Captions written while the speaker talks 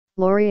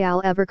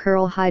L'Oreal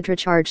Evercurl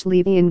Hydra-Charge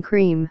Leave-In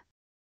Cream.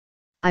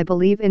 I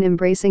believe in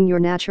embracing your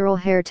natural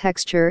hair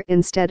texture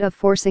instead of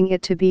forcing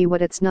it to be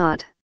what it's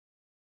not.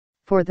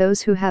 For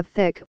those who have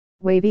thick,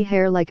 wavy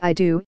hair like I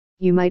do,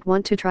 you might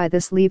want to try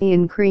this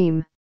leave-in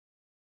cream.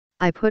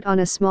 I put on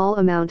a small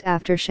amount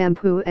after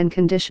shampoo and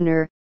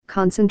conditioner,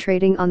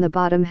 concentrating on the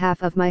bottom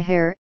half of my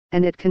hair,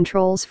 and it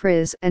controls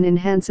frizz and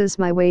enhances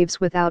my waves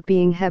without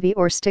being heavy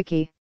or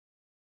sticky.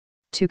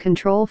 To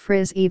control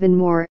frizz even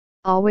more,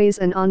 always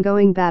an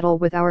ongoing battle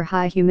with our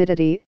high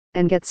humidity,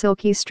 and get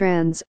silky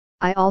strands,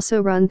 I also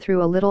run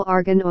through a little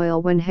argan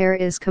oil when hair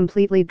is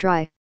completely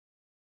dry.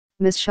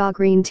 Miss Shaw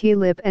Green Tea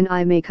Lip and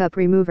Eye Makeup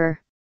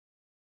Remover.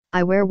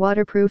 I wear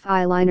waterproof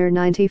eyeliner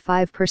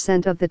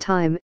 95% of the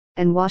time,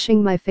 and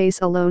washing my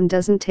face alone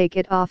doesn't take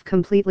it off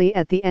completely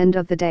at the end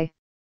of the day.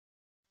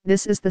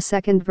 This is the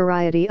second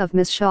variety of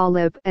Miss Shaw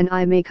Lip and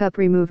Eye Makeup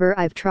Remover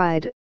I've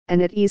tried,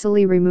 and it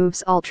easily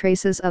removes all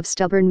traces of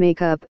stubborn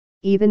makeup,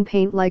 even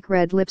paint like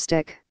red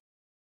lipstick.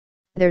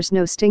 There's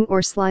no sting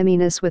or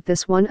sliminess with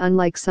this one,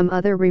 unlike some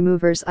other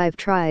removers I've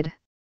tried.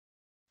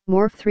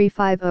 Morphe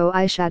 350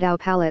 Eyeshadow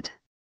Palette.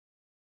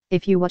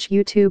 If you watch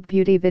YouTube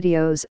beauty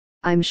videos,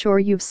 I'm sure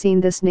you've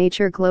seen this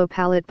Nature Glow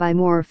palette by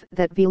Morphe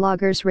that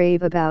vloggers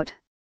rave about.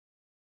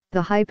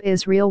 The hype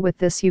is real with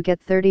this. You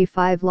get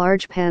 35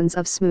 large pans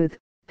of smooth,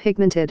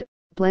 pigmented,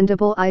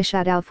 blendable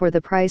eyeshadow for the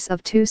price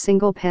of 2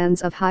 single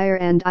pans of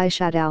higher-end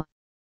eyeshadow.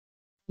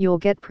 You'll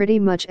get pretty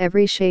much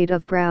every shade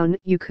of brown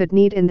you could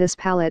need in this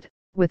palette,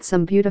 with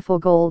some beautiful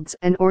golds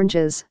and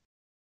oranges.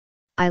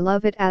 I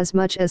love it as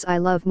much as I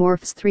love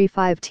Morphe's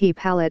 35T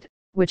palette,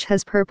 which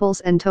has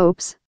purples and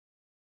taupes.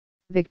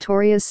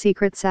 Victoria's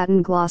Secret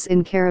Satin Gloss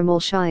in Caramel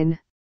Shine.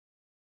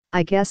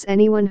 I guess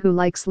anyone who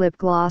likes lip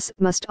gloss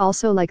must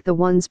also like the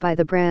ones by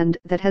the brand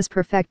that has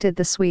perfected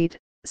the sweet,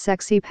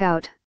 sexy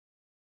pout.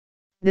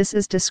 This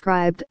is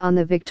described on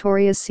the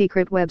Victoria's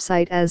Secret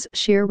website as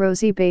sheer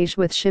rosy beige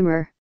with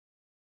shimmer.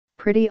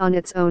 Pretty on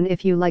its own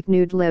if you like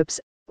nude lips,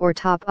 or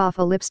top off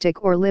a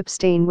lipstick or lip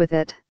stain with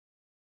it.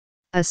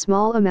 A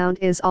small amount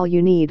is all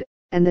you need,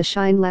 and the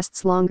shine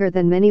lasts longer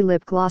than many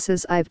lip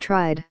glosses I've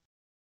tried.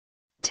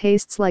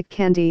 Tastes like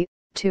candy,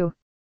 too.